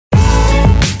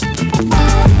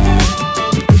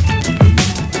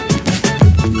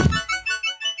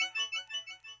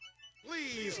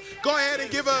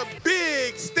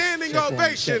big standing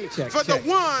ovation for the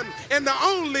one and the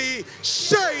only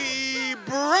Shay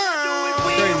Brown.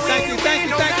 Thank you.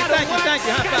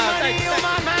 High five. Thank you.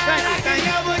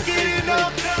 Good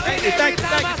job.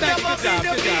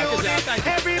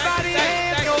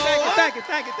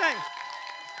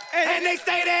 And they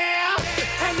stay there,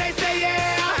 and they say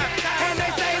yeah, and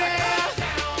they say there.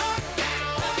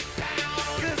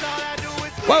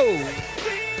 Whoa.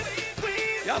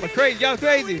 Y'all are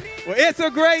crazy. Well, it's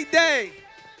a great day.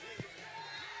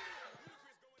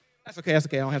 That's okay. I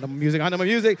don't have no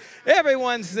music.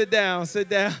 Everyone sit down.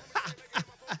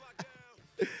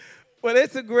 Well,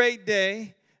 it's a great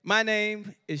day. My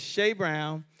name is Shay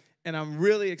Brown, and I'm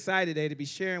really excited today to be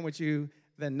sharing with you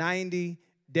the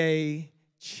 90-day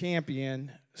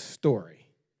champion story.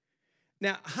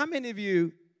 Now, how many of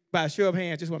you, by a show of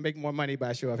hands, just want to make more money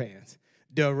by a show of hands?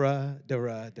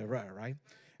 Right?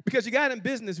 Because you got in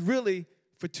business really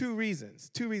for two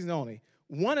reasons only.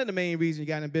 One of the main reasons you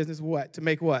got in business, what? To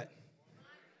make what?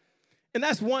 And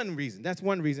that's one reason.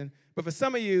 But for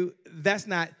some of you, that's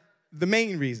not the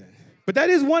main reason. But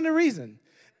that is one of the reasons.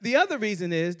 The other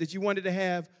reason is that you wanted to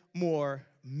have more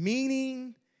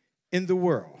meaning in the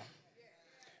world.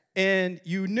 And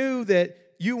you knew that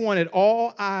you wanted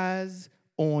all eyes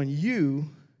on you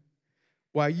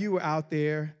while you were out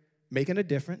there making a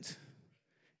difference,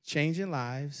 changing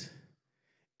lives,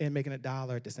 and making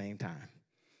 $1 at the same time.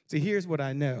 See, here's what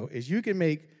I know, is you can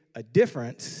make a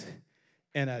difference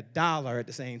and $1 at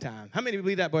the same time. How many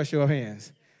believe that by a show of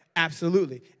hands?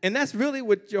 Absolutely. And that's really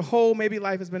what your whole maybe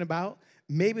life has been about.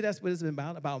 Maybe that's what it's been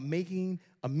about making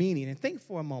a meaning. And think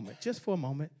for a moment, just for a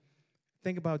moment,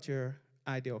 think about your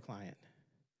ideal client,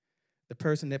 the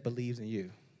person that believes in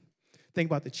you. Think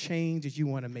about the change that you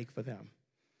want to make for them.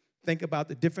 Think about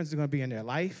the difference that's going to be in their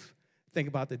life. Think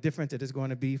about the difference that it's going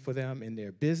to be for them in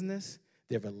their business,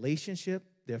 their relationship,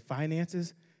 their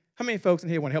finances. How many folks in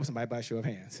here want to help somebody by a show of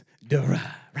hands?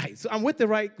 Right. So I'm with the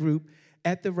right group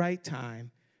at the right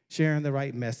time, sharing the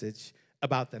right message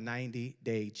about the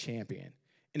 90-day champion.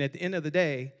 And at the end of the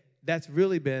day, that's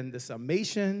really been the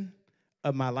summation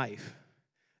of my life.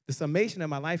 The summation of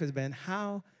my life has been,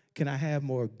 how can I have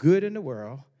more good in the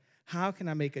world? How can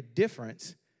I make a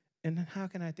difference? And how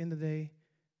can I, at the end of the day,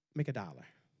 make $1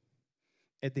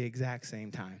 at the exact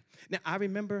same time? Now, I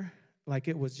remember like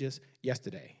it was just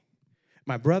yesterday.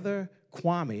 My brother,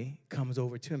 Kwame, comes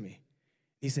over to me.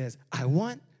 He says, I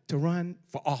want to run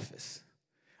for office.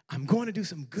 I'm going to do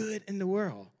some good in the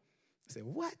world. I said,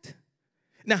 what?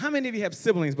 Now, how many of you have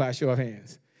siblings by a show of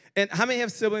hands? And how many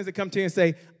have siblings that come to you and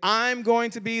say, I'm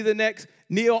going to be the next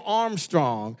Neil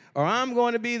Armstrong, or I'm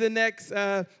going to be the next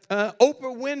Oprah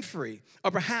Winfrey,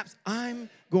 or perhaps I'm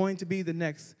going to be the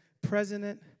next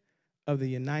president of the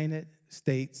United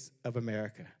States of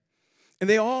America. And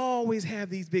they always have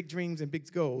these big dreams and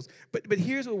big goals. But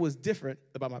here's what was different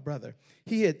about my brother.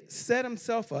 He had set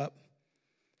himself up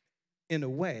in a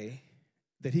way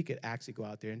that he could actually go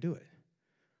out there and do it.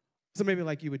 So maybe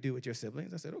like you would do with your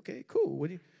siblings. I said, okay, cool. What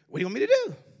do you want me to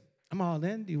do? I'm all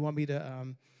in. Do you want me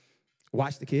to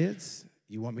watch the kids?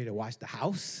 You want me to watch the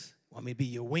house? Want me to be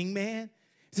your wingman?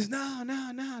 He says,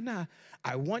 no.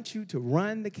 I want you to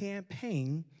run the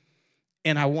campaign,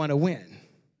 and I want to win.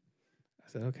 I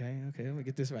said, okay, let me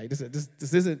get this right.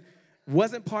 This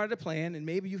wasn't part of the plan, and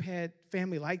maybe you've had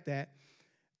family like that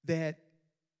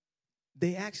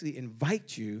they actually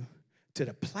invite you to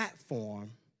the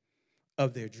platform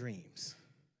of their dreams,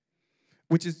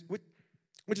 which is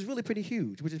really pretty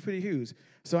huge,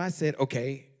 So I said,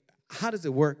 okay, how does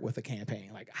it work with a campaign?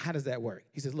 Like, how does that work?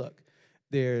 He says, look,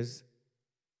 there's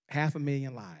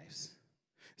 500,000 lives,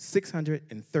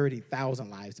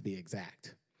 630,000 lives to be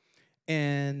exact.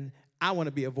 And I want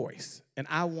to be a voice, and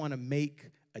I want to make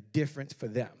a difference for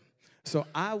them. So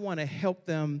I want to help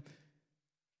them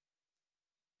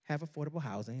have affordable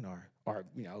housing or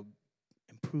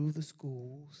improve the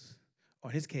schools. Or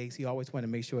in his case, he always wanted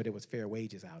to make sure there was fair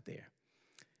wages out there.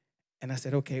 And I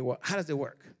said, okay, well, how does it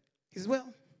work? He says,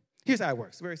 well, here's how it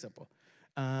works. Very simple.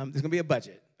 There's going to be a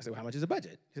budget. I said, well, how much is a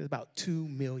budget? He said, about $2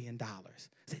 million. I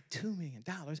said, $2 million?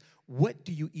 What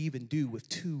do you even do with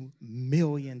 $2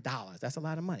 million? That's a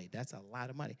lot of money. He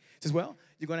says, well,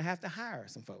 you're going to have to hire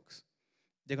some folks.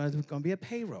 There's going to be a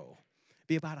payroll.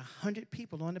 Be about 100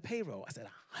 people on the payroll. I said,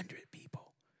 100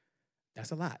 people.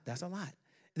 That's a lot.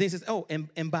 And then he says, oh,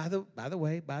 and by the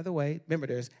way, remember,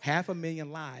 there's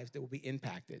 500,000 lives that will be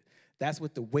impacted. That's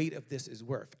what the weight of this is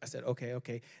worth. I said,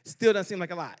 okay. Still doesn't seem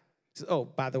like a lot. He says, oh,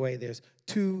 by the way, there's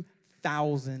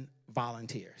 2,000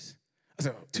 volunteers. I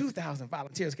said, 2,000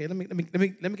 volunteers. Okay, let me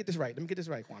get this right.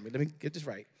 Kwame. Let me get this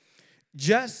right.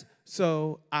 Just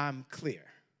so I'm clear,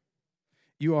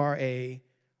 You are a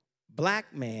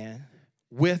black man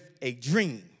with a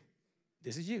dream.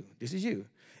 This is you. This is you.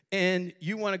 And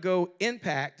you want to go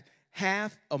impact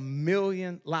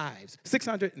 500,000 lives,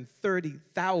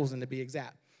 630,000 to be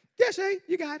exact. Yeah, Shay,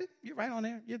 you got it. You're right on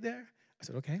there. You're there. I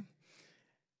said, okay.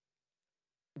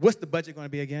 What's the budget going to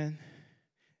be again?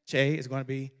 Shay, it's going to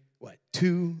be, what,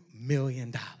 $2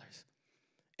 million.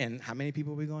 And how many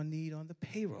people are we going to need on the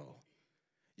payroll?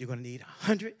 You're going to need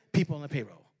 100 people on the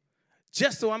payroll.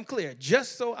 Just so I'm clear.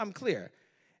 Just so I'm clear.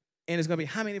 And it's going to be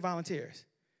how many volunteers?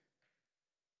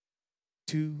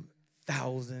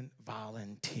 2,000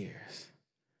 volunteers.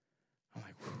 I'm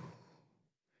like, whew.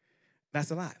 That's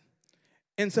a lot.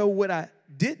 And so what I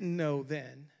didn't know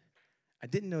then,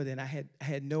 I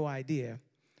had no idea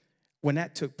when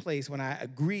that took place, when I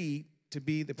agreed to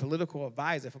be the political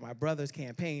advisor for my brother's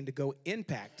campaign to go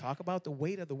impact, talk about the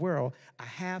weight of the world,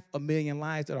 500,000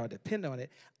 lives that are dependent on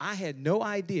it. I had no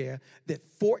idea that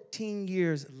 14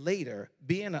 years later,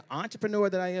 being an entrepreneur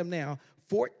that I am now,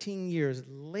 14 years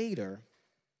later,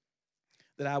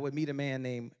 that I would meet a man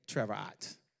named Trevor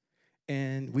Ott.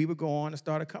 And we would go on to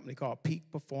start a company called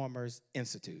Peak Performers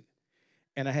Institute.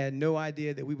 And I had no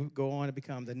idea that we would go on to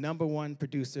become the #1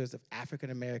 producers of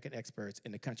African-American experts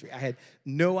in the country. I had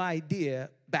no idea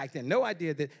back then, no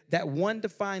idea that that one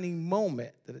defining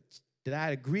moment that I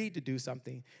had agreed to do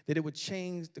something, that it would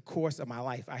change the course of my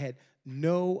life. I had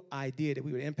no idea that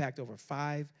we would impact over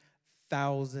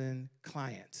 5,000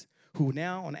 clients who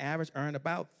now on average earn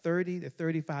about $30,000 to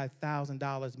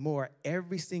 $35,000 more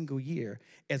every single year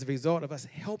as a result of us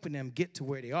helping them get to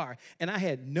where they are. And I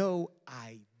had no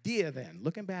idea then,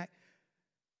 looking back,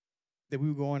 that we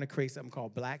were going to create something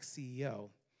called Black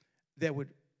CEO that would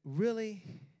really,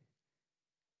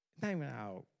 not even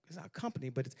it's our company,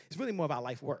 but it's really more of our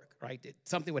life work, right? That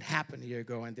something would happen a year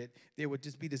ago and that there would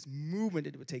just be this movement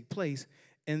that would take place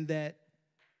and that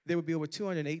there would be over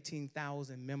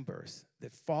 218,000 members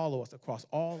that follow us across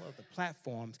all of the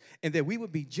platforms and that we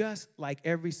would be just like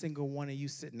every single one of you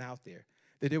sitting out there,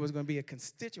 that there was going to be a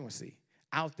constituency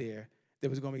out there that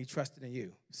was going to be trusted in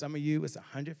you. Some of you, it's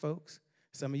 100 folks.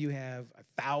 Some of you have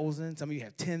 1,000. Some of you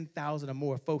have 10,000 or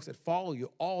more folks that follow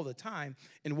you all the time.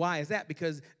 And why is that?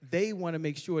 Because they want to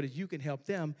make sure that you can help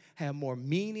them have more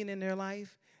meaning in their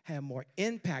life, have more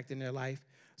impact in their life.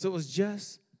 So it was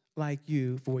just like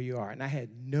you for where you are. And I had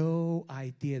no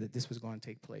idea that this was going to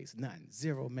take place. None.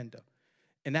 Zero mendo.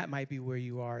 And that might be where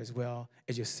you are as well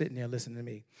as you're sitting there listening to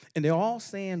me. And they're all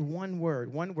saying one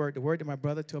word. One word. The word that my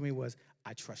brother told me was,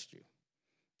 I trust you.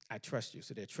 I trust you.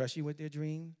 So they trust you with their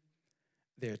dream.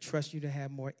 They're trusting you to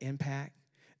have more impact.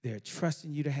 They're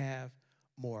trusting you to have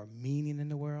more meaning in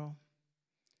the world.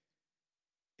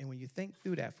 And when you think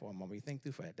through that for a moment, you think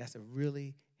through that, that's a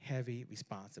really heavy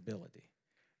responsibility.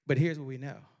 But here's what we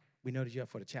know. We know that you're up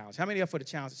for the challenge. How many are up for the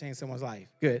challenge to change someone's life?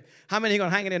 Good. How many are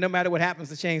going to hang in there no matter what happens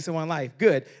to change someone's life?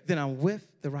 Good. Then I'm with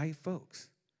the right folks.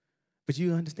 But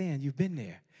you understand, you've been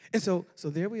there. And so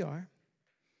there we are.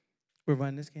 We're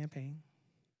running this campaign.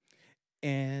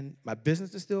 And my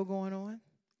business is still going on.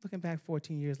 Looking back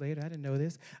 14 years later, I didn't know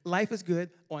this. Life is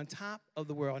good on top of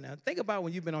the world. Now, think about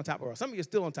when you've been on top of the world. Some of you are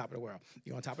still on top of the world.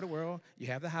 You're on top of the world. You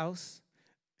have the house,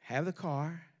 have the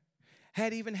car,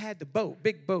 had the boat,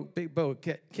 big boat, big boat.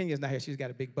 Kenya's not here. She's got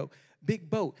a big boat. Big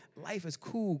boat. Life is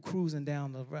cool cruising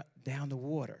down the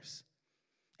waters.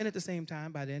 And at the same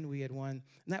time, by then, we had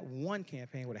not one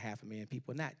campaign with 500,000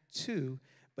 people, not two,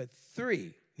 but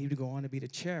three. Need to go on to be the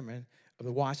chairman of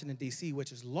the Washington, D.C.,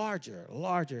 which is larger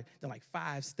than like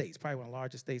 5 states, probably one of the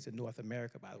largest states in North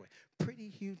America, by the way. Pretty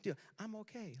huge deal. I'm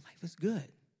okay. Life is good.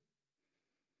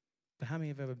 But how many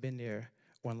have ever been there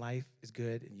when life is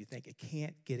good and you think it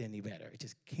can't get any better? It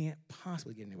just can't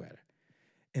possibly get any better.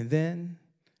 And then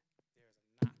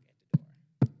there's a knock at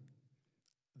the door.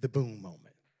 The boom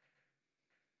moment.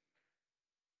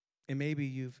 And maybe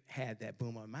you've had that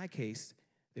boom moment. In my case,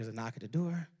 there's a knock at the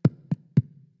door.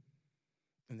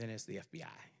 And then it's the FBI.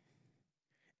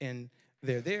 And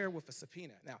they're there with a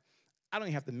subpoena. Now, I don't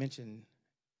even have to mention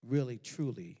really,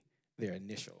 truly their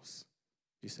initials.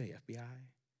 You say FBI,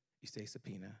 you say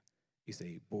subpoena, you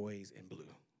say boys in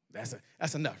blue.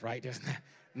 That's enough, right? There's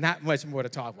not much more to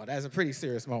talk about. That's a pretty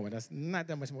serious moment. That's not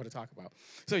that much more to talk about.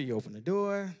 So you open the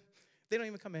door. They don't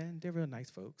even come in. They're real nice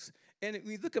folks. And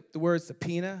when you look up the word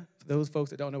subpoena, for those folks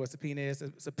that don't know what subpoena is,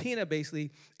 a subpoena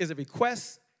basically is a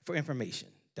request for information.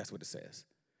 That's what it says.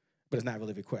 But it's not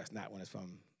really a request, not when it's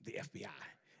from the FBI.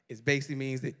 It basically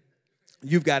means that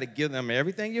you've got to give them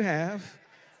everything you have,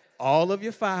 all of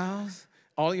your files,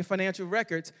 all your financial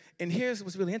records. And here's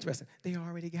what's really interesting. They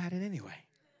already got it anyway.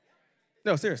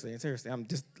 No, seriously, I'm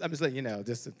just letting you know.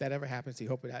 Just if that ever happens, you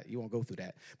hope that you won't go through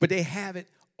that. But they have it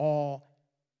all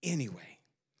anyway.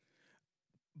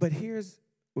 But here's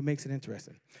what makes it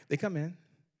interesting. They come in,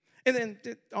 and then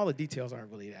all the details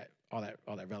aren't really all that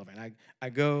relevant. I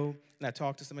go and I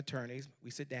talk to some attorneys.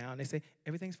 We sit down. They say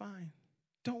everything's fine.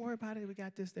 Don't worry about it. We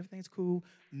got this. Everything's cool.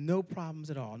 No problems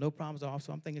at all. No problems at all.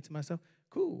 So I'm thinking to myself,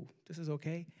 cool. This is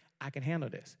okay. I can handle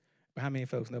this. But how many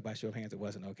folks know by show of hands it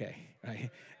wasn't okay,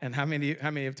 right? And how many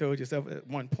have told yourself at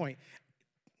one point,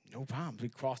 no problems. We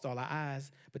crossed all our I's,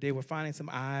 but they were finding some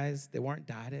I's that weren't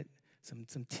dotted, some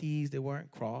T's that weren't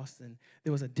crossed, and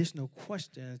there was additional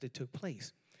questions that took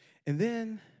place. And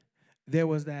then there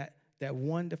was that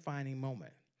one defining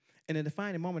moment. And the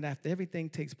defining moment after everything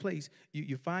takes place,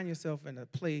 you find yourself in a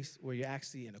place where you're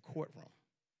actually in a courtroom.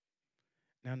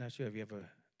 Now, I'm not sure if you ever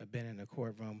been in a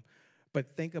courtroom,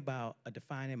 but think about a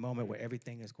defining moment where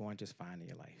everything is going just fine in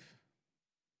your life.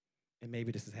 And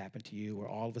maybe this has happened to you, where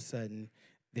all of a sudden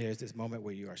there's this moment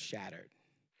where you are shattered.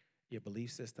 Your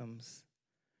belief systems,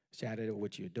 shattered at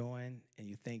what you're doing, and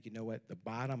you think, you know what, the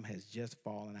bottom has just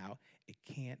fallen out. It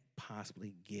can't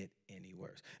possibly get any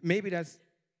worse. Maybe that's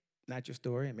not your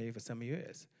story, and maybe for some of you it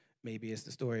is. Maybe it's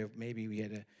the story of maybe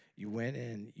you went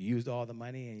and used all the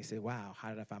money, and you said, wow,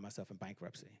 how did I find myself in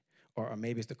bankruptcy? Or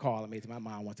maybe it's the call I made to my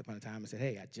mom once upon a time and said,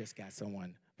 hey, I just got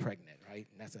someone pregnant, right?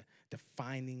 And that's a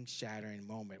defining, shattering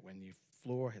moment when your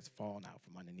floor has fallen out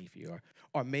from underneath you.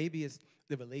 Or maybe it's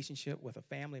the relationship with a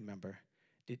family member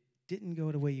that didn't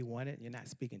go the way you wanted, and you're not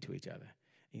speaking to each other.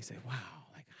 And you say, wow,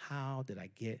 like, how did I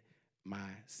get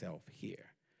myself here?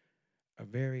 A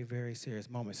very, very serious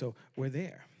moment. So we're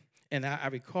there. And I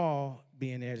recall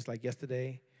being there just like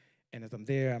yesterday, and as I'm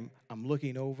there, I'm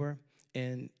looking over,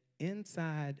 and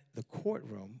inside the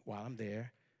courtroom while I'm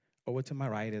there, over to my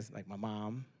right is like my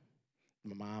mom,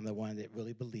 the one that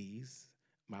really believes,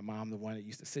 my mom, the one that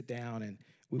used to sit down and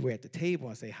we were at the table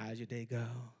and say, how'd your day go?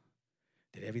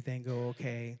 Did everything go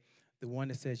okay? The one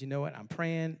that says, you know what, I'm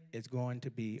praying it's going to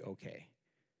be okay.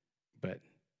 But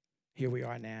here we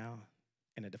are now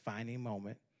in a defining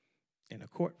moment in a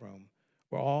courtroom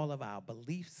where all of our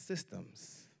belief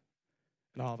systems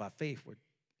and all of our faith were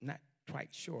not quite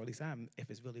sure, at least if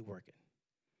it's really working.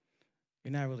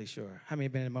 You're not really sure. How many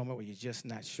have been in a moment where you're just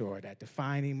not sure, that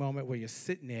defining moment where you're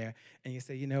sitting there and you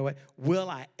say, you know what, will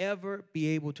I ever be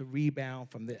able to rebound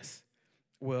from this?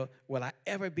 Will I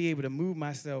ever be able to move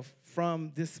myself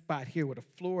from this spot here where the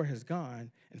floor has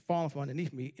gone and fallen from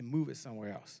underneath me and move it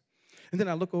somewhere else? And then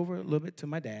I look over a little bit to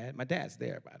my dad. My dad's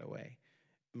there, by the way.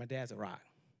 My dad's a rock.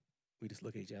 We just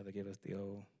look at each other, give us the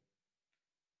old,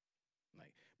 but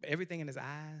everything in his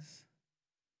eyes,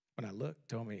 when I looked,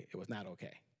 told me it was not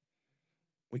okay.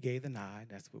 We gave the nod.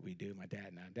 That's what we do, my dad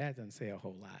and I. Dad doesn't say a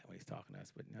whole lot when he's talking to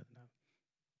us, but no.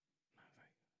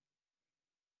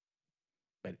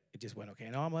 But it just went okay.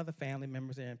 And all my other family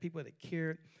members and people that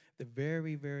cared the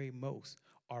very, very most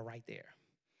are right there.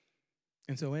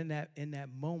 And so in that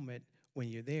moment when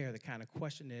you're there, the kind of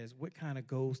question is, what kind of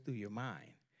goes through your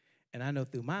mind? And I know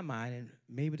through my mind, and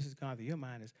maybe this has gone through your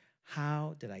mind, is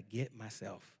how did I get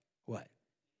myself, what?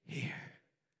 Here.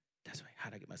 That's right, how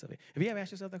did I get myself here? Have you ever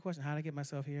asked yourself that question, how did I get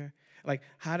myself here? Like,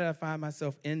 how did I find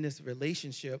myself in this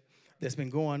relationship that's been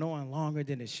going on longer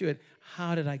than it should?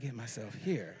 How did I get myself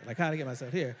here? Like, how did I get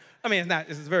myself here? I mean,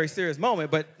 it's a very serious moment,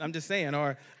 but I'm just saying,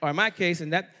 or in my case,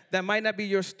 and that might not be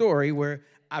your story, where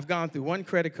I've gone through one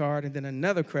credit card and then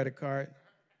another credit card,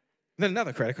 then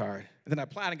another credit card, and then I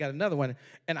applied and got another one,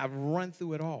 and I've run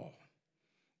through it all.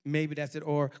 Maybe that's it,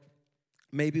 or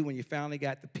maybe when you finally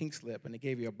got the pink slip and they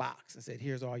gave you a box and said,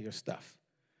 here's all your stuff.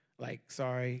 Like,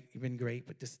 sorry, you've been great,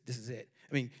 but this is it.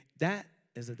 I mean, that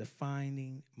is a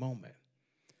defining moment.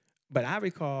 But I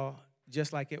recall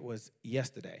just like it was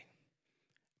yesterday,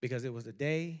 because it was the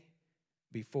day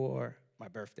before my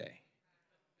birthday.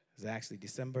 It was actually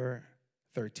December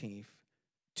 13th,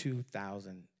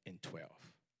 2012.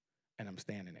 And I'm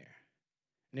standing there.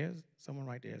 And there's someone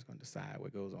right there that's going to decide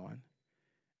what goes on.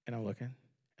 And I'm looking,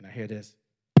 and I hear this.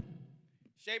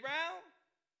 Shay Brown,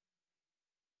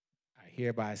 I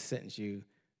hereby sentence you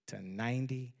to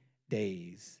 90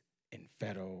 days in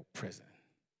federal prison.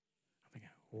 I'm thinking,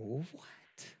 what?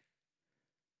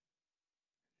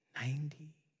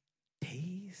 90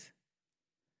 days?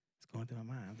 It's going through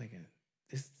my mind. I'm thinking,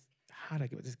 this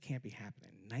can't be happening.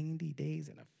 90 days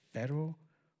in a federal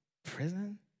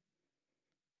prison?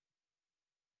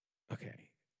 Okay,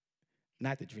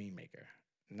 not the dream maker.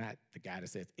 Not the guy that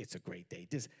says it's a great day.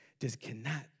 This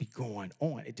cannot be going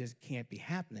on. It just can't be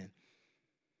happening.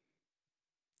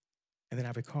 And then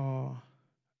I recall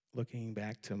looking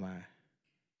back to my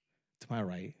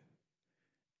right,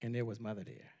 and there was Mother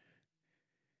there.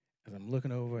 as I'm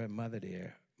looking over at Mother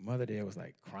Dear was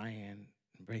like crying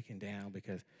and breaking down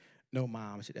because no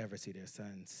mom should ever see their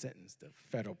son sentenced to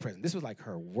federal prison. This was like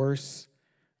her worst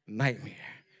nightmare.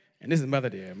 And this is Mother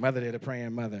Dear, the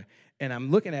praying mother. And I'm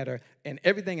looking at her, and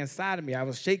everything inside of me, I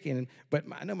was shaking. But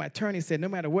I know my attorney said, no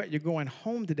matter what, you're going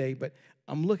home today. But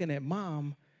I'm looking at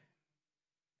Mom,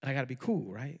 and I got to be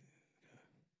cool, right?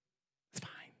 It's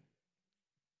fine.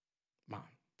 Mom,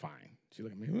 fine. She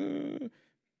looked at me,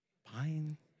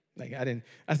 fine. Like,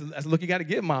 that's the look you got to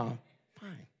give, Mom.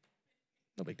 Fine.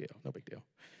 No big deal, no big deal.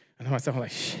 I know myself, I'm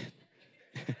like, shit.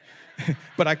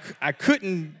 But I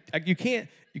couldn't, you can't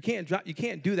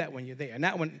do that when you're there.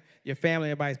 Not when your family,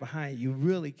 everybody's behind you. You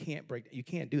really can't you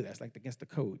can't do that. It's like against the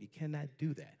code. You cannot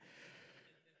do that.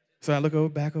 So I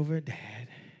look back over at Dad,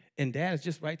 and Dad is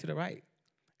just right to the right.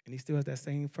 And he still has that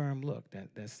same firm look,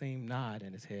 that same nod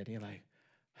in his head. And you're like,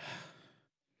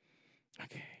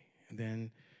 okay. And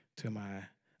then to my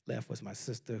left was my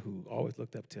sister, who always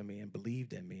looked up to me and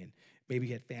believed in me. And maybe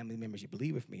had family members you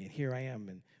believe with me. And here I am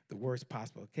in the worst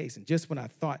possible case. And just when I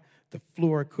thought the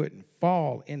floor couldn't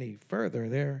fall any further,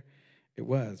 there it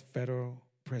was, federal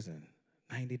prison,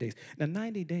 90 days. Now,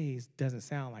 90 days doesn't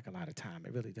sound like a lot of time.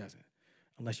 It really doesn't,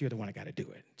 unless you're the one that got to do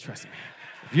it. Trust me.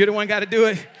 If you're the one got to do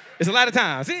it, it's a lot of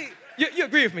time. See, you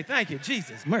agree with me. Thank you.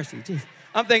 Jesus, mercy, Jesus.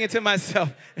 I'm thinking to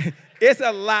myself, it's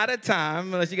a lot of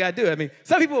time unless you got to do it. I mean,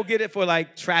 some people will get it for,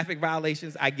 like, traffic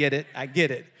violations. I get it.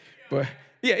 But,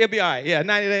 yeah, it'll be all right. Yeah,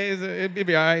 90 days, it'll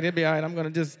be all right. It'll be all right. I'm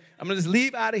going to just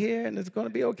leave out of here, and it's going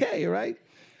to be okay, right?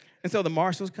 And so the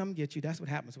marshals come get you. That's what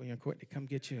happens when you're in court. They come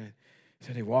get you, and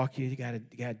so they walk you. You got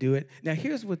to do it. Now,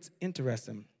 here's what's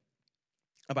interesting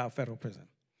about federal prison.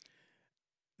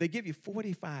 They give you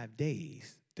 45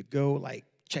 days to go, like,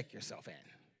 check yourself in.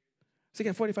 So you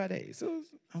got 45 days. So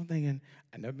I'm thinking,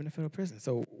 I've never been to federal prison.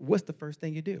 So what's the first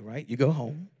thing you do, right? You go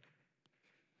home.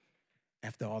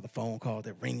 After all the phone calls,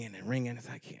 they're ringing and ringing. It's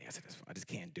like, I just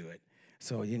can't do it.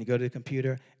 So then you go to the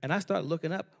computer, and I start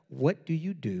looking up, what do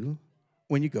you do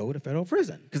when you go to federal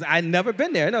prison? Because I'd never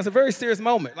been there. No, it's a very serious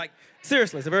moment. Like,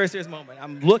 seriously, it's a very serious moment.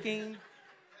 I'm looking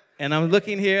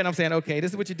here, and I'm saying, okay,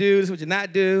 this is what you do, this is what you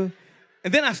not do.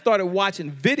 And then I started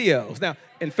watching videos. Now,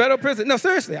 in federal prison, no,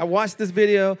 seriously, I watched this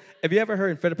video. Have you ever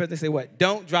heard in federal prison they say what?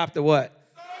 Don't drop the what?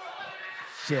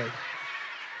 Shit.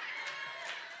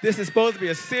 This is supposed to be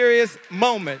a serious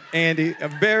moment, Andy, a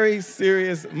very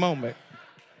serious moment.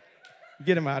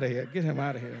 Get him out of here. Get him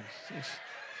out of here.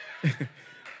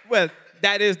 Well,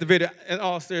 that is the video. In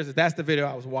all seriousness, that's the video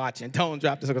I was watching. Don't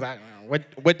drop this, because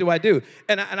what do I do?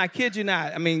 And I kid you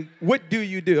not. I mean, what do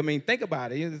you do? I mean, think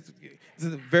about it. This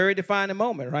is a very defining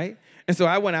moment, right? And so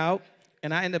I went out,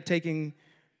 and I ended up taking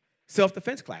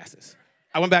self-defense classes.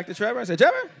 I went back to Trevor and said,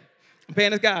 Trevor, I'm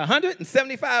paying this guy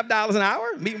 $175 an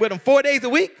hour, meeting with him 4 days a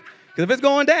week, because if it's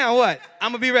going down, what?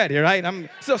 I'm going to be ready, right?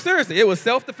 So seriously, it was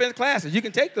self-defense classes. You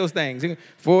can take those things.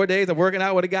 4 days of working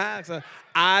out with a guy, so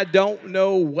I don't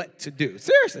know what to do.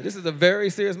 Seriously, this is a very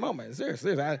serious moment.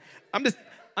 Seriously.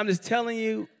 I'm just telling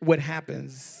you what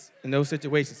happens in those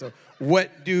situations. So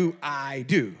what do I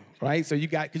do? Right? So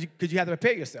because you have to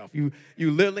prepare yourself. You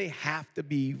literally have to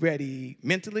be ready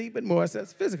mentally, but more so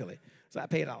physically. So I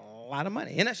paid a lot of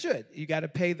money, and I should. You got to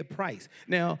pay the price.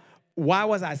 Now, why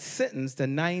was I sentenced to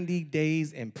 90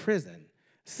 days in prison?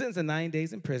 Sentenced to 9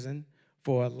 days in prison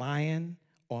for lying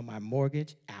on my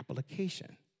mortgage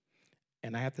application.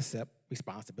 And I have to accept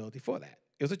responsibility for that.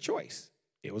 It was a choice.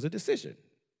 It was a decision.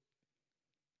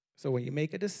 So when you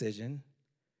make a decision,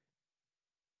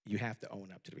 you have to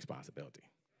own up to the responsibility.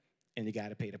 And you got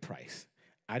to pay the price.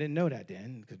 I didn't know that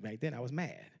then, because back then I was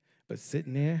mad. But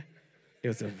sitting there, it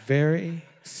was a very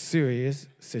serious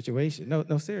situation. No,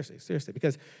 seriously,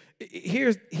 because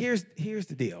here's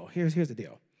the deal. Here's the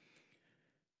deal.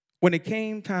 When it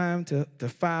came time to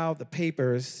file the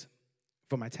papers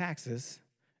for my taxes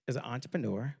as an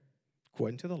entrepreneur,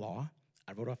 according to the law,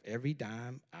 I wrote off every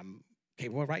dime I'm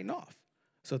capable of writing off.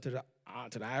 So to the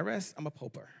IRS, I'm a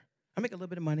pauper. I make a little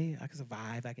bit of money. I can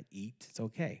survive. I can eat. It's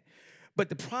okay. But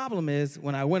the problem is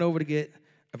when I went over to get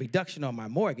a reduction on my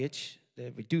mortgage, they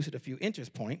reduced it a few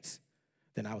interest points,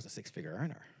 then I was a six-figure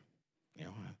earner.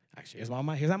 Actually,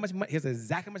 here's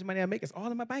exactly how much money I make. It's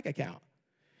all in my bank account.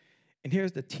 And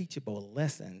here's the teachable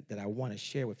lesson that I want to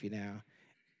share with you now,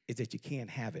 is that you can't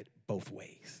have it both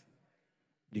ways.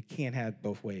 You can't have it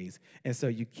both ways. And so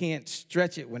you can't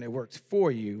stretch it when it works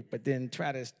for you, but then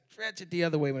try to stretch it the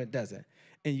other way when it doesn't.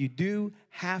 And you do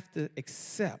have to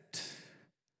accept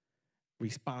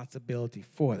responsibility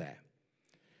for that.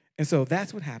 And so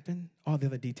that's what happened. All the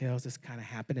other details just kind of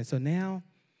happened. And so now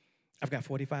I've got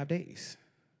 45 days.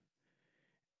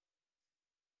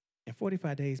 And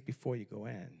 45 days before you go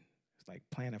in, like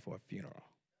planning for a funeral.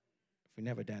 If you've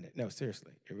never done it, no,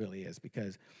 seriously, it really is,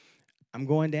 because I'm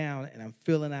going down and I'm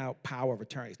filling out power of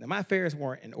attorneys. Now, my affairs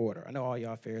weren't in order. I know all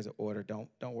y'all affairs are in order. Don't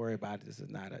worry about it. This is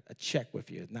not a check with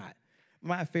you. It's not.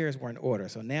 My affairs were in order.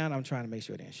 So now I'm trying to make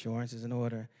sure the insurance is in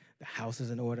order, the house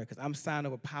is in order, because I'm signing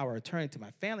over power of attorney to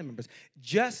my family members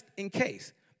just in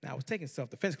case. Now, I was taking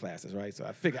self-defense classes, right? So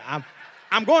I figure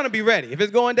I'm going to be ready. If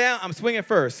it's going down, I'm swinging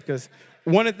first, because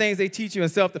one of the things they teach you in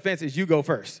self-defense is you go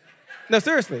first. No,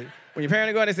 seriously. When your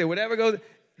parents go and they say, whatever goes,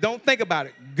 don't think about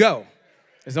it. Go.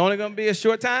 It's only going to be a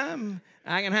short time.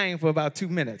 I can hang for about 2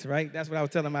 minutes, right? That's what I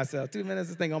was telling myself. 2 minutes,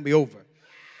 this thing going to be over.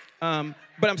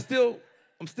 But I'm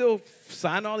still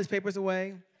signing all these papers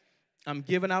away. I'm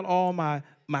giving out all my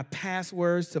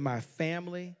passwords to my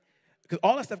family, because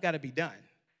all that stuff got to be done.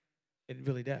 It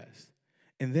really does.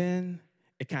 And then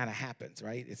it kind of happens,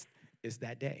 right? It's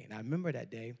that day. And I remember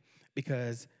that day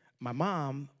because my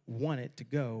mom wanted to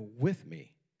go with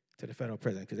me to the federal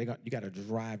prison, because you got to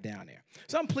drive down there.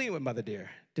 So I'm pleading with Mother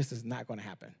Dear, this is not going to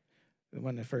happen.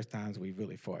 One of the first times we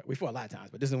really fought. We fought a lot of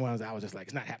times, but this is one of those I was just like,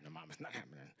 it's not happening, Mom, it's not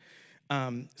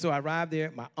happening. So I arrived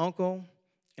there. My uncle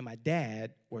and my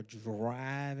dad were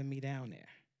driving me down there.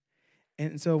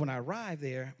 And so when I arrived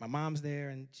there, my mom's there,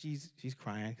 and she's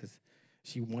crying because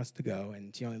she wants to go,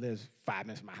 and she only lives 5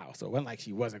 minutes from my house. So it wasn't like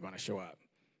she wasn't going to show up.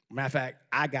 Matter of fact,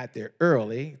 I got there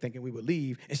early thinking we would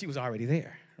leave, and she was already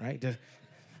there, right?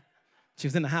 She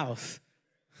was in the house.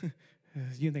 You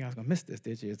didn't think I was going to miss this,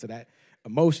 did you? So that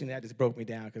emotion, that just broke me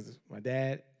down, because my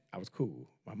dad, I was cool.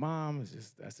 My mom,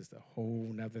 that's just a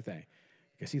whole nother thing,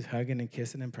 because she's hugging and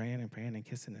kissing and praying and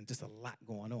kissing, and just a lot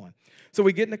going on. So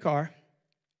we get in the car,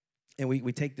 and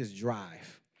we take this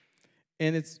drive.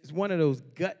 And it's one of those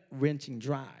gut-wrenching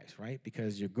drives, right?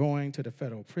 Because you're going to the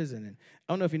federal prison. And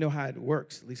I don't know if you know how it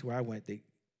works, at least where I went. They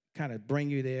kind of bring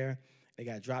you there. They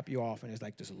got to drop you off, and it's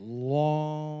like this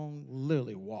long,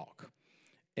 literally walk.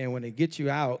 And when they get you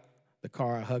out the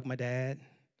car, I hug my dad.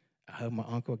 I hug my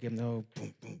uncle, give him the old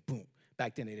boom, boom, boom.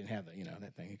 Back then, they didn't have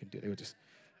that thing you could do. They would just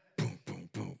boom, boom,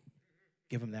 boom.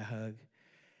 Give him that hug.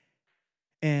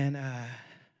 And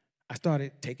I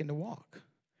started taking the walk.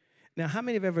 Now, how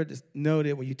many of you ever just know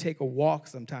that when you take a walk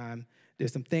sometime,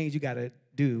 there's some things you got to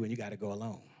do and you got to go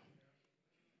alone?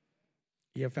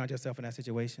 You ever found yourself in that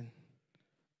situation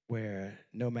where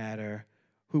no matter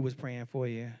who was praying for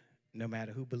you, no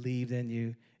matter who believed in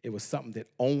you, it was something that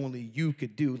only you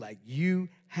could do, like you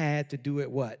had to do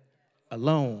it what?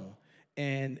 Alone.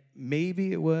 And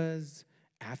maybe it was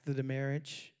after the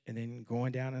marriage and then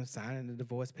going down and signing the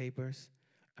divorce papers.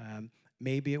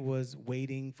 Maybe it was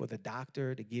waiting for the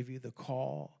doctor to give you the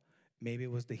call. Maybe it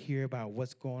was to hear about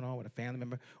what's going on with a family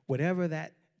member. Whatever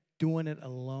that doing it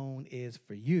alone is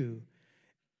for you,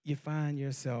 you find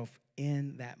yourself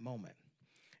in that moment.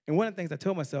 And one of the things I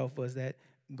told myself was that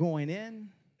going in,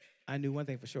 I knew one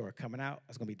thing for sure. Coming out, I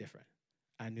was going to be different.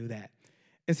 I knew that.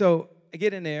 And so I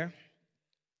get in there,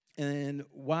 and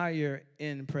while you're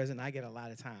in prison, I get a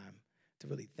lot of time to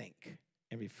really think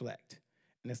and reflect.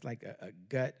 And it's like a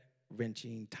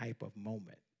gut-wrenching type of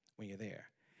moment when you're there.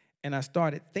 And I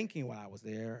started thinking while I was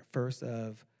there, first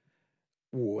of,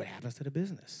 what happens to the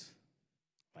business?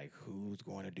 Like, who's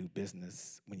going to do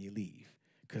business when you leave?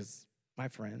 Because my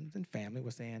friends and family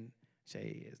were saying,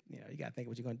 Shay, you got to think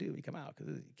what you're going to do when you come out,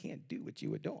 because you can't do what you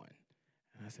were doing.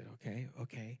 And I said,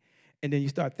 okay. And then you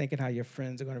start thinking how your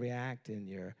friends are going to react, and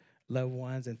your loved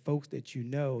ones and folks that you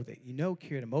know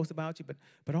care the most about you,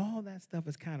 but all that stuff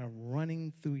is kind of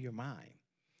running through your mind.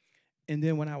 And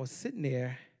then when I was sitting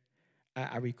there,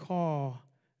 I recall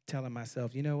telling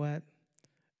myself, you know what?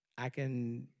 I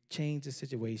can change the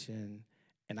situation,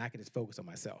 and I can just focus on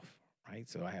myself, right?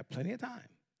 So I have plenty of time.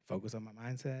 Focus on my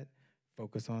mindset,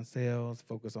 focus on sales,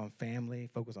 focus on family,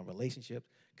 focus on relationships,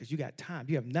 because you got time.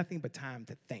 You have nothing but time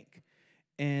to think.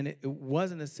 And it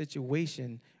wasn't a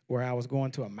situation where I was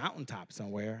going to a mountaintop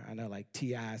somewhere. I know like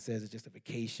T.I. says it's just a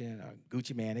vacation, or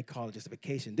Gucci Mane, they call it just a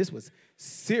vacation. This was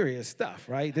serious stuff,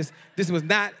 right? This was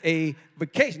not a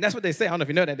vacation. That's what they say. I don't know if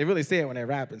you know that. They really say it when they're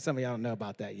rapping. Some of y'all don't know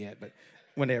about that yet, but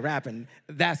when they're rapping,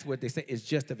 that's what they say. It's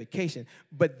just a vacation.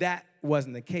 But that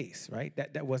wasn't the case, right?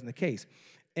 That wasn't the case.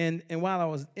 And while I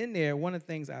was in there, one of the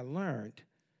things I learned,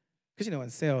 because in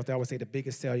sales, they always say the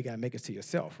biggest sale, you got to make it to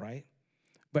yourself, right?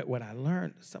 But what I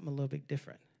learned, something a little bit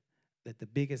different, that the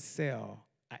biggest sale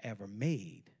I ever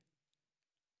made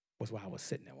was while I was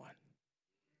sitting in one.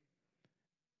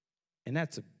 And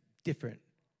that's a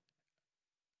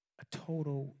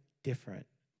total different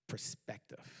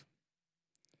perspective.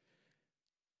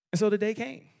 And so the day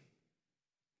came.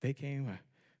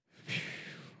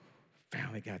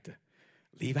 Finally got to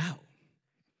leave out.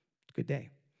 Good day.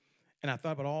 And I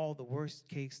thought about all the worst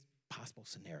case possible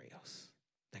scenarios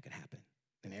that could happen.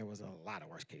 And there was a lot of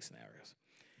worst case scenarios.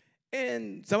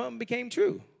 And some of them became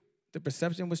true. The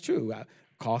perception was true. I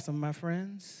called some of my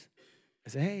friends. I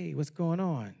said, hey, what's going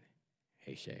on?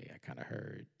 Hey, Shay, I kind of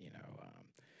heard,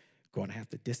 going to have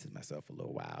to distance myself a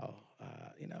little while.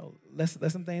 Let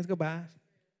some things go by.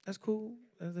 That's cool.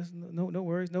 No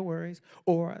worries, no worries.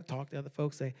 Or I talk to other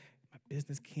folks, say, my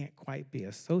business can't quite be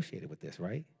associated with this,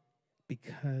 right?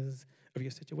 Because of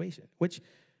your situation, which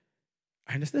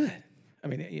I understood. I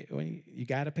mean, when you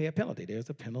got to pay a penalty. There's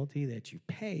a penalty that you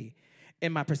pay.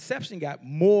 And my perception got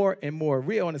more and more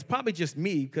real. And it's probably just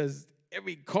me because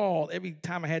every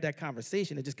time I had that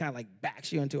conversation, it just kind of like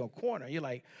backs you into a corner. You're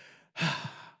like,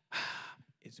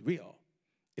 it's real.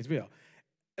 It's real.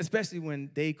 Especially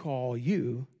when they call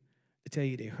you to tell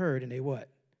you they heard and they what?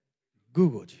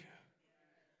 Googled you,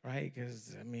 right?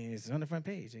 Because, it's on the front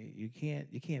page. You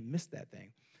can't miss that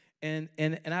thing.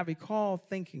 And I recall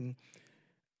thinking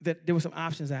that there were some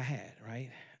options I had, right?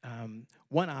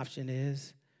 One option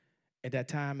at that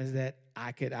time is that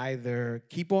I could either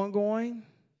keep on going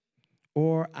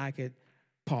or I could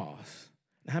pause.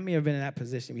 Now, how many have been in that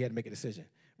position? We had to make a decision.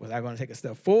 Was I going to take a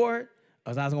step forward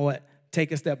or was I going to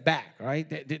take a step back, right?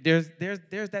 There's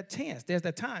that chance. There's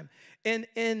that time.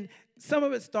 And some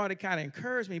of it started kind of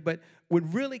encourage me, but what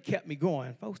really kept me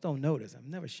going, folks don't notice, I've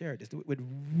never shared this, what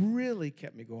really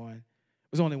kept me going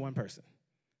was only one person.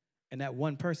 And that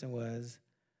one person was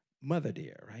Mother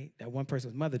Dear, right? That one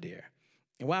person was Mother Dear.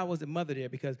 And why was it Mother Dear?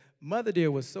 Because Mother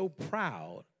Dear was so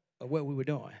proud of what we were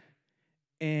doing.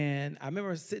 And I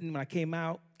remember sitting when I came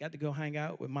out, got to go hang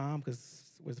out with Mom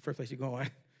because it was the first place you're going.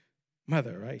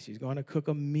 Mother, right? She's going to cook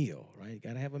a meal, right? You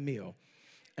got to have a meal.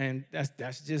 And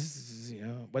that's just,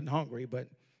 wasn't hungry, but,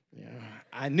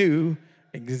 I knew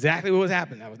exactly what was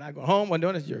happening. I was not going home. Wasn't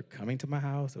doing this. You're coming to my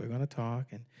house. We're going to talk.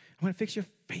 And I'm going to fix your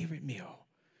favorite meal.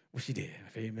 Well, she did. My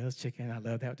favorite meal is chicken. I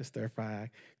love that with the stir fry.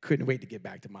 Couldn't wait to get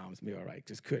back to Mom's meal, right?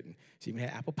 Just couldn't. She even had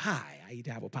apple pie. I eat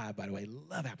apple pie, by the way.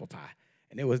 Love apple pie.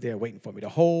 And it was there waiting for me. The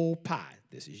whole pie.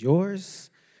 This is yours.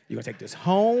 You're going to take this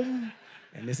home.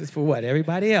 And this is for what?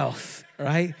 Everybody else,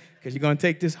 right? Because you're going to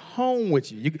take this home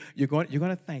with you. You're going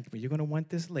to thank me. You're going to want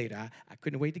this later. I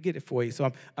couldn't wait to get it for you.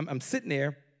 So I'm sitting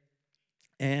there,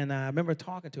 and I remember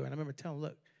talking to her, and I remember telling her,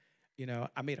 look,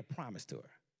 I made a promise to her.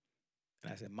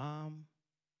 And I said, Mom,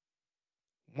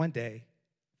 one day,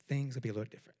 things will be a little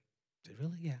different. She said,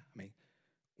 really? Yeah.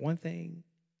 One thing,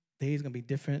 days going to be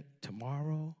different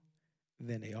tomorrow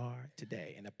than they are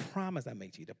today. And the promise I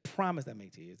make to you,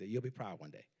 is that you'll be proud one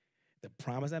day. The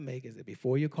promise I make is that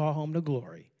before you call home to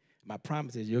glory, my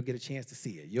promise is you'll get a chance to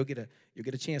see it. You'll get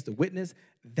a chance to witness.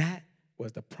 That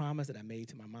was the promise that I made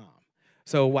to my mom.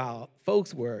 So while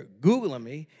folks were Googling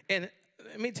me, and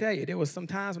let me tell you, there was some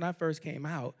times when I first came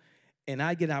out, and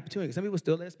I'd get an opportunity. Some people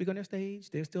still let us speak on their stage.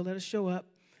 They still let us show up.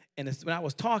 And when I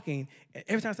was talking,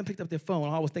 every time someone picked up their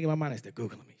phone, I was thinking in my mind, they're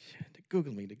Googling me.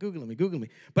 They're Googling me.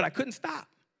 But I couldn't stop.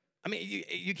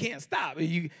 You can't stop.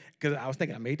 Because I was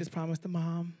thinking, I made this promise to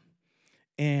Mom.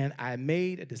 And I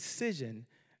made a decision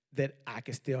that I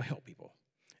could still help people.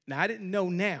 Now, I didn't know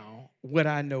now what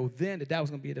I know then, that was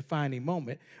going to be a defining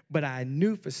moment, but I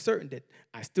knew for certain that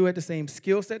I still had the same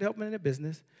skill set to help them in their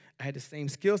business. I had the same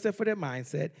skill set for their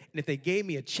mindset. And if they gave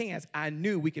me a chance, I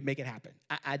knew we could make it happen.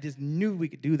 I just knew we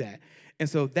could do that. And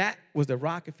so that was the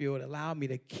rocket fuel that allowed me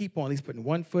to keep on at least putting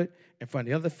one foot in front of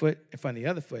the other foot, in front of the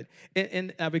other foot.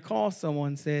 And I recall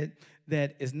someone said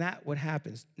that it's not what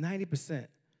happens. 90%.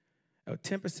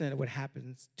 10% of what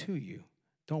happens to you,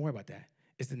 don't worry about that.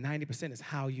 It's the 90% is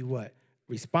how you what?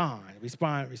 Respond.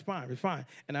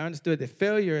 And I understood that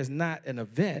failure is not an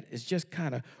event. It's just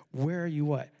kind of where you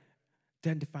what?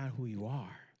 Doesn't define who you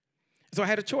are. So I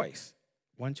had a choice.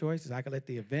 One choice is I could let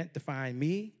the event define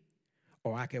me,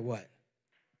 or I could what?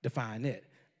 Define it.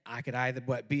 I could either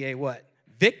what? Be a what?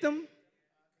 Victim,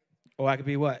 or I could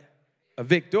be what? A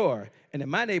victor. And in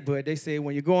my neighborhood, they say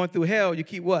when you're going through hell, you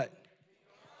keep what?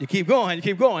 You keep going.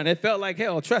 It felt like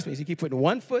hell. Trust me. So you keep putting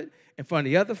one foot in front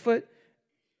of the other foot,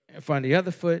 in front of the other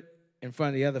foot, in front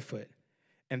of the other foot.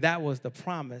 And that was the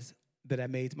promise that I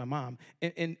made to my mom.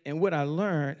 And what I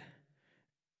learned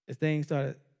as things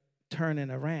started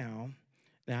turning around,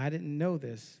 now I didn't know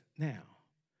this now,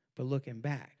 but looking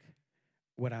back,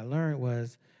 what I learned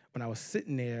was when I was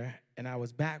sitting there and I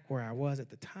was back where I was at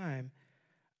the time,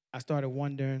 I started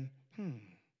wondering,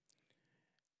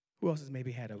 who else has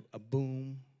maybe had a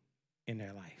boom in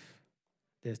their life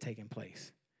that's taking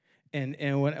place? And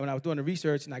when I was doing the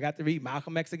research, and I got to read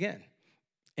Malcolm X again.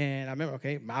 And I remember,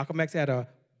 Malcolm X had a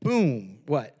boom,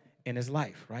 in his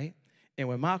life, right? And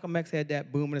when Malcolm X had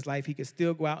that boom in his life, he could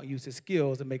still go out and use his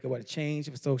skills to make a change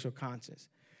of social conscience.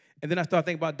 And then I started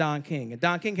thinking about Don King. And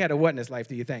Don King had a what in his life,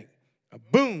 do you think? A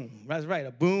boom. That's right,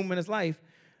 a boom in his life.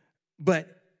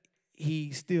 But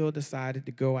he still decided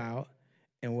to go out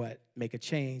and make a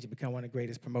change and become one of the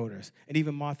greatest promoters. And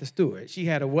even Martha Stewart, she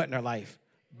had a what in her life?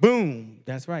 Boom.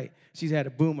 That's right. She's had a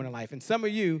boom in her life. And some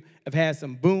of you have had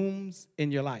some booms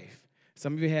in your life.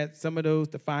 Some of you had some of those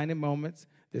defining moments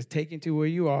that's taken to where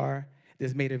you are,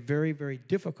 that's made it very, very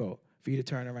difficult for you to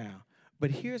turn around.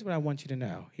 But here's what I want you to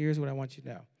know. Here's what I want you to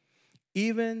know.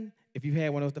 Even if you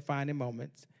had one of those defining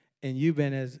moments and you've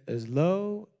been as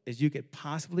low as you could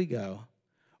possibly go,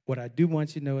 what I do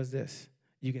want you to know is this.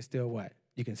 You can still what?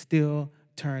 You can still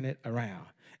turn it around.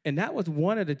 And that was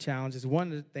one of the challenges, one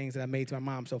of the things that I made to my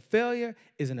mom. So failure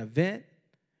is an event.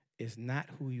 It's not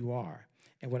who you are.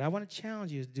 And what I want to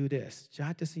challenge you is to do this.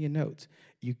 Jot this in your notes.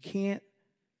 You can't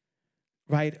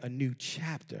write a new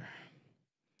chapter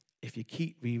if you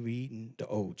keep rereading the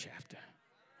old chapter.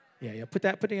 Yeah, put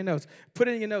it in your notes. Put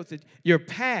it in your notes that your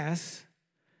past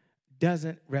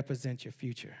doesn't represent your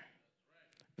future.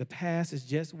 The past is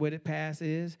just what the past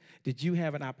is. Did you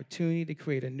have an opportunity to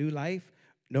create a new life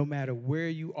no matter where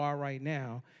you are right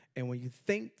now? And when you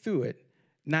think through it,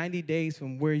 90 days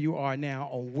from where you are now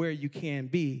on where you can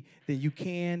be, then you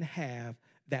can have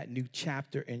that new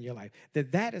chapter in your life.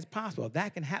 That is possible.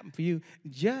 That can happen for you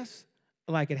just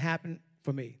like it happened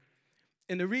for me.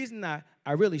 And the reason I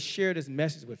really share this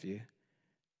message with you,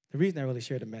 the reason I really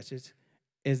share the message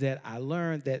is that I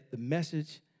learned that the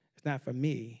message is not for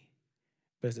me,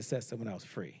 but it's to set someone else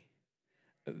free.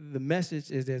 The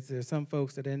message is that there's some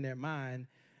folks that in their mind,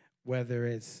 whether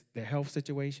it's their health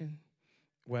situation,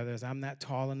 whether it's I'm not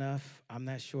tall enough, I'm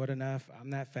not short enough, I'm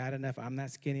not fat enough, I'm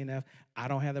not skinny enough, I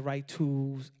don't have the right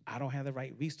tools, I don't have the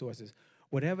right resources.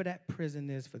 Whatever that prison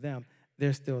is for them,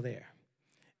 they're still there.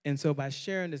 And so by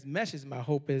sharing this message, my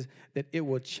hope is that it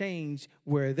will change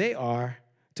where they are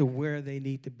to where they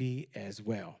need to be as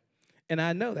well. And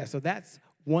I know that. So that's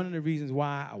one of the reasons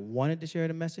why I wanted to share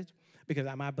the message, because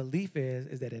my belief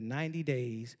is that in 90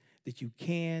 days that you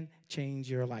can change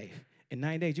your life. In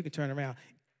 90 days, you can turn around,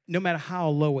 no matter how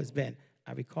low it's been.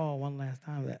 I recall one last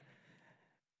time that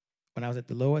when I was at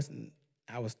the lowest and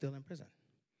I was still in prison.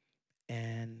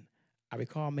 And I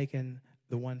recall making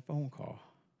the one phone call.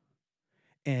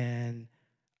 And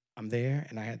I'm there,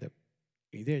 and I had to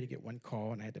be there to get one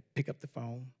call, and I had to pick up the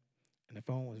phone, and the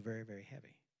phone was very, very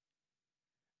heavy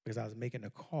because I was making a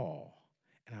call,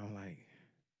 and I was like,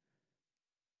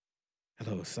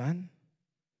 hello, son?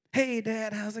 Hey,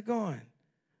 Dad, how's it going?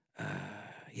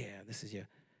 Yeah, this is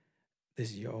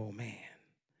your old man.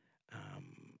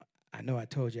 I know I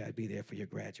told you I'd be there for your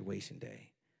graduation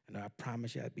day. I know I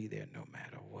promised you I'd be there no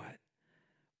matter what,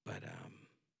 but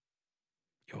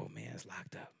your old man's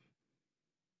locked up.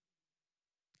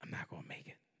 I'm not going to make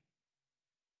it.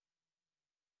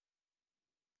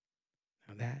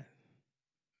 Now that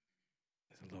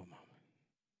is a low moment.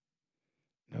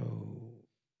 No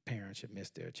parent should miss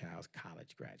their child's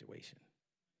college graduation.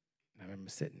 And I remember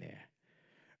sitting there.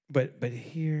 But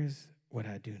here's what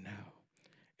I do know,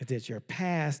 is that your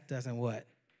past doesn't what?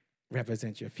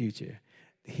 Represent your future.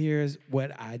 Here's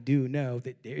what I do know,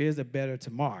 that there is a better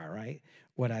tomorrow, right?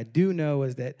 What I do know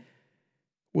is that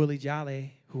Willie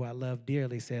Jolly, who I love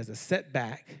dearly, says a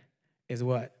setback is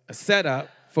what? A setup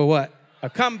for what? A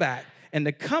comeback. And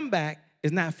the comeback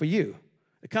is not for you.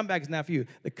 The comeback is not for you.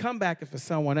 The comeback is for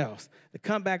someone else. The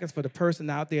comeback is for the person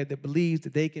out there that believes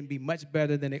that they can be much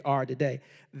better than they are today.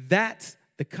 That's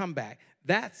the comeback.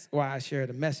 That's why I share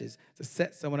the message, to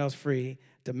set someone else free,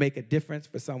 to make a difference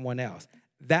for someone else.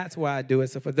 That's why I do it.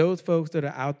 So for those folks that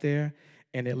are out there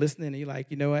and they're listening and you're like,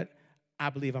 you know what? I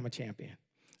believe I'm a champion.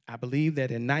 I believe that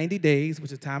in 90 days,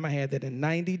 which is the time I had, that in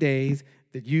 90 days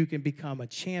that you can become a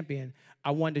champion.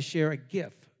 I wanted to share a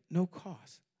gift, no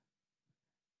cost.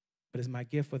 But it's my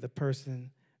gift for the person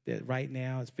that right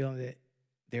now is feeling that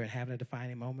they're having a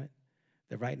defining moment,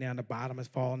 that right now the bottom is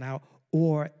falling out,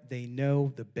 or they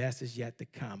know the best is yet to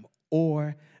come,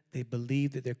 or they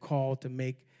believe that they're called to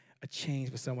make a change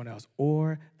for someone else,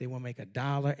 or they want to make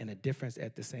 $1 and a difference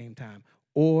at the same time,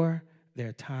 or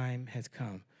their time has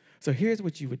come. So here's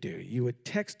what you would do. You would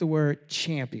text the word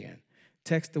champion.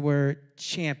 Text the word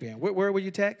champion. What word would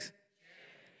you text?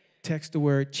 Text the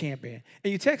word champion.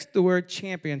 And you text the word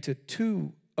champion to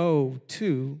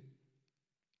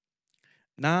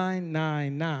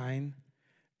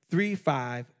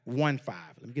 202-999-3515.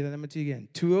 Let me get that number to you again.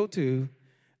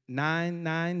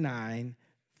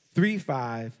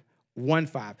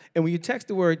 202-999-3515. And when you text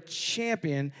the word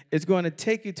champion, it's going to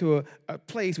take you to a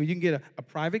place where you can get a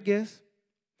private gift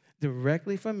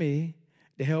directly from me,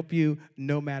 to help you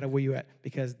no matter where you're at,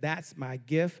 because that's my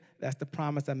gift. That's the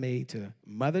promise I made to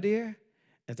Mother Dear.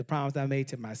 It's the promise I made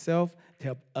to myself to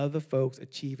help other folks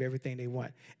achieve everything they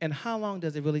want. And how long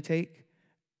does it really take?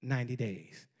 90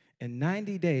 days. In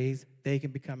 90 days, they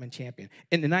can become a champion.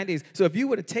 In the 90 days, so if you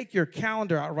were to take your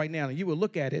calendar out right now and you would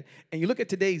look at it, and you look at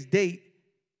today's date,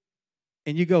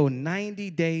 and you go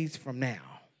 90 days from now.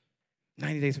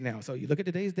 90 days from now. So you look at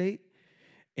today's date,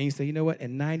 and you say, you know what?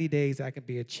 In 90 days, I can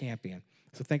be a champion.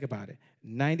 So think about it.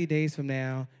 90 days from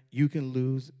now, you can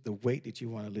lose the weight that you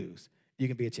want to lose. You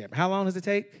can be a champion. How long does it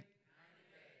take?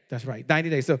 That's right, 90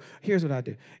 days. So here's what I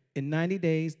do. In 90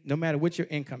 days, no matter what your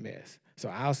income is, so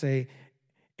I'll say,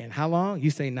 and how long?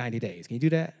 You say 90 days. Can you do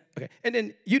that? Okay. And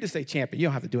then you just say champion. You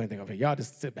don't have to do anything over here. Y'all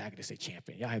just sit back and just say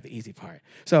champion. Y'all have the easy part.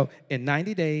 So in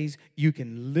 90 days, you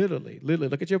can literally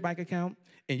look at your bank account,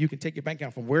 and you can take your bank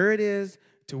account from where it is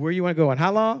to where you want to go. And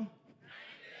how long?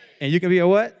 And you can be a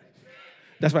what?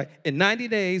 That's right. In 90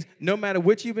 days, no matter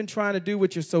what you've been trying to do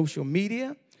with your social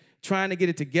media, trying to get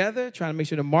it together, trying to make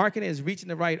sure the marketing is reaching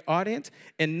the right audience,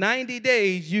 in 90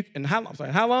 days,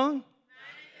 how long?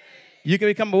 You can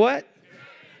become a what?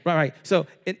 Right. So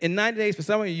in 90 days, for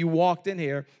some of you walked in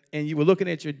here and you were looking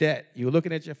at your debt. You were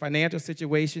looking at your financial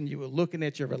situation. You were looking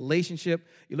at your relationship.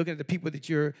 You're looking at the people that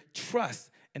you trust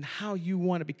and how you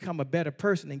want to become a better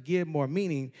person and give more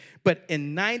meaning. But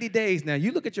in 90 days, now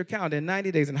you look at your calendar in 90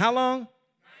 days. And how long?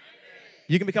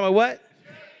 You can become a what?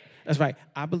 That's right.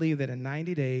 I believe that in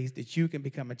 90 days that you can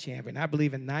become a champion. I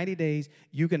believe in 90 days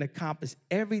you can accomplish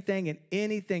everything and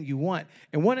anything you want.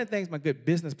 And one of the things my good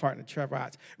business partner, Trevor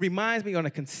Otts, reminds me on a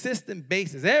consistent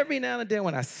basis, every now and then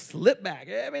when I slip back,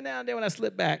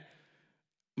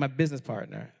 my business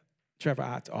partner, Trevor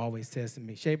Otts, always says to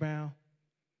me, Shay Brown,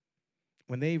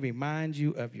 when they remind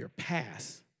you of your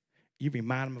past, you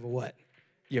remind them of what?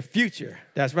 Your future.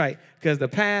 That's right. Because the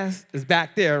past is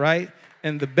back there, right?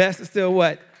 And the best is still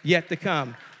what? Yet to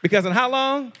come. Because in how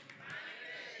long?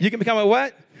 You can become a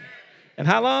what? And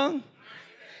how long?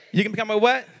 You can become a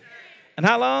what? And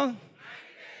how long?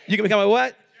 You can become a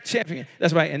what? Champion.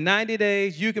 That's right. In 90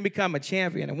 days, you can become a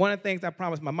champion. And one of the things I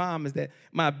promised my mom is that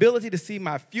my ability to see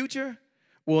my future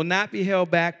will not be held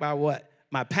back by what?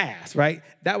 My past, right?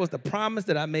 That was the promise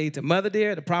that I made to Mother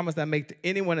Dear, the promise I make to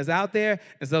anyone that's out there.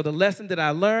 And so the lesson that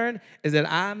I learned is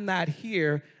that I'm not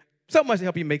here so much to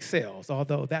help you make sales,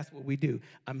 although that's what we do.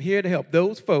 I'm here to help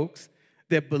those folks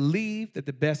that believe that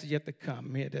the best is yet to come.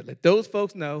 I'm here to let those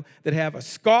folks know that have a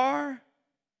scar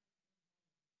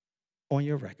on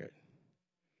your record.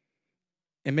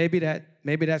 And maybe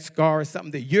that scar is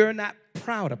something that you're not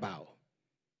proud about.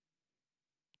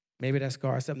 Maybe that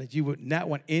scar is something that you would not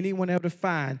want anyone else to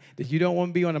find, that you don't want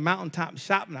to be on a mountaintop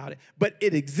shopping about it, but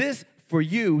it exists for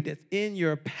you that's in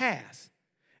your past.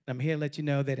 I'm here to let you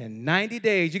know that in 90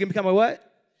 days, you can become a what?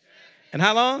 Champion. And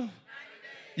how long? 90 days.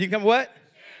 You can become a what? Champion.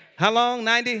 How long?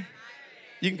 90? You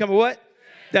can become a what?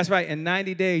 Champion. That's right. In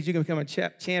 90 days, you can become a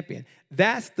champion.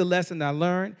 That's the lesson I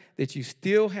learned, that you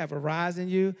still have a rise in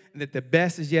you and that the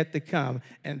best is yet to come.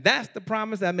 And that's the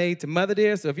promise I made to Mother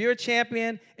Dear. So if you're a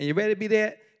champion and you're ready to be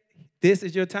there, this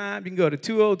is your time. You can go to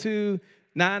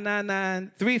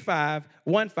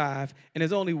 202-999-3515, and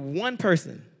there's only one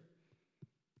person.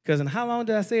 Because in how long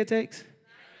did I say it takes?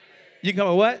 You can come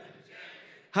a what?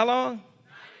 How long?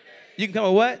 You can come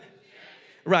a what?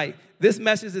 Right. This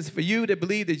message is for you to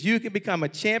believe that you can become a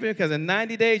champion, because in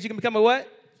 90 days you can become a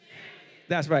what?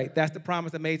 That's right. That's the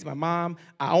promise I made to my mom.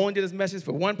 I only did this message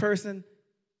for one person,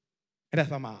 and that's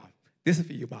my mom. This is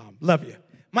for you, Mom. Love you.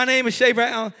 My name is Shay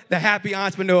Brown, the happy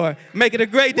entrepreneur. Make it a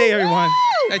great day, everyone.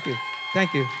 Thank you.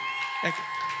 Thank you. Thank you.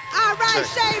 All right,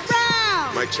 Shay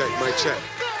Brown. Mic check, mic check.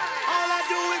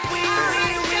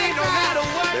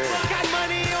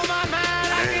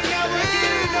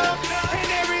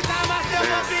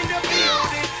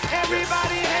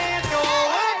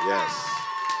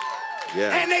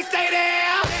 Yeah. And they stay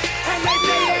there, and they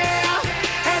stay there,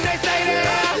 and they stay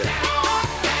there.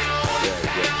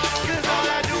 Cause all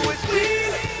I do is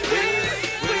win.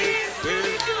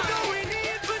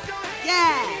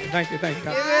 Yeah. Thank you. Give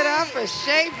it up for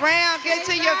Shay Brown. Get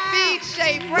to your feet,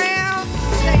 Shay Brown.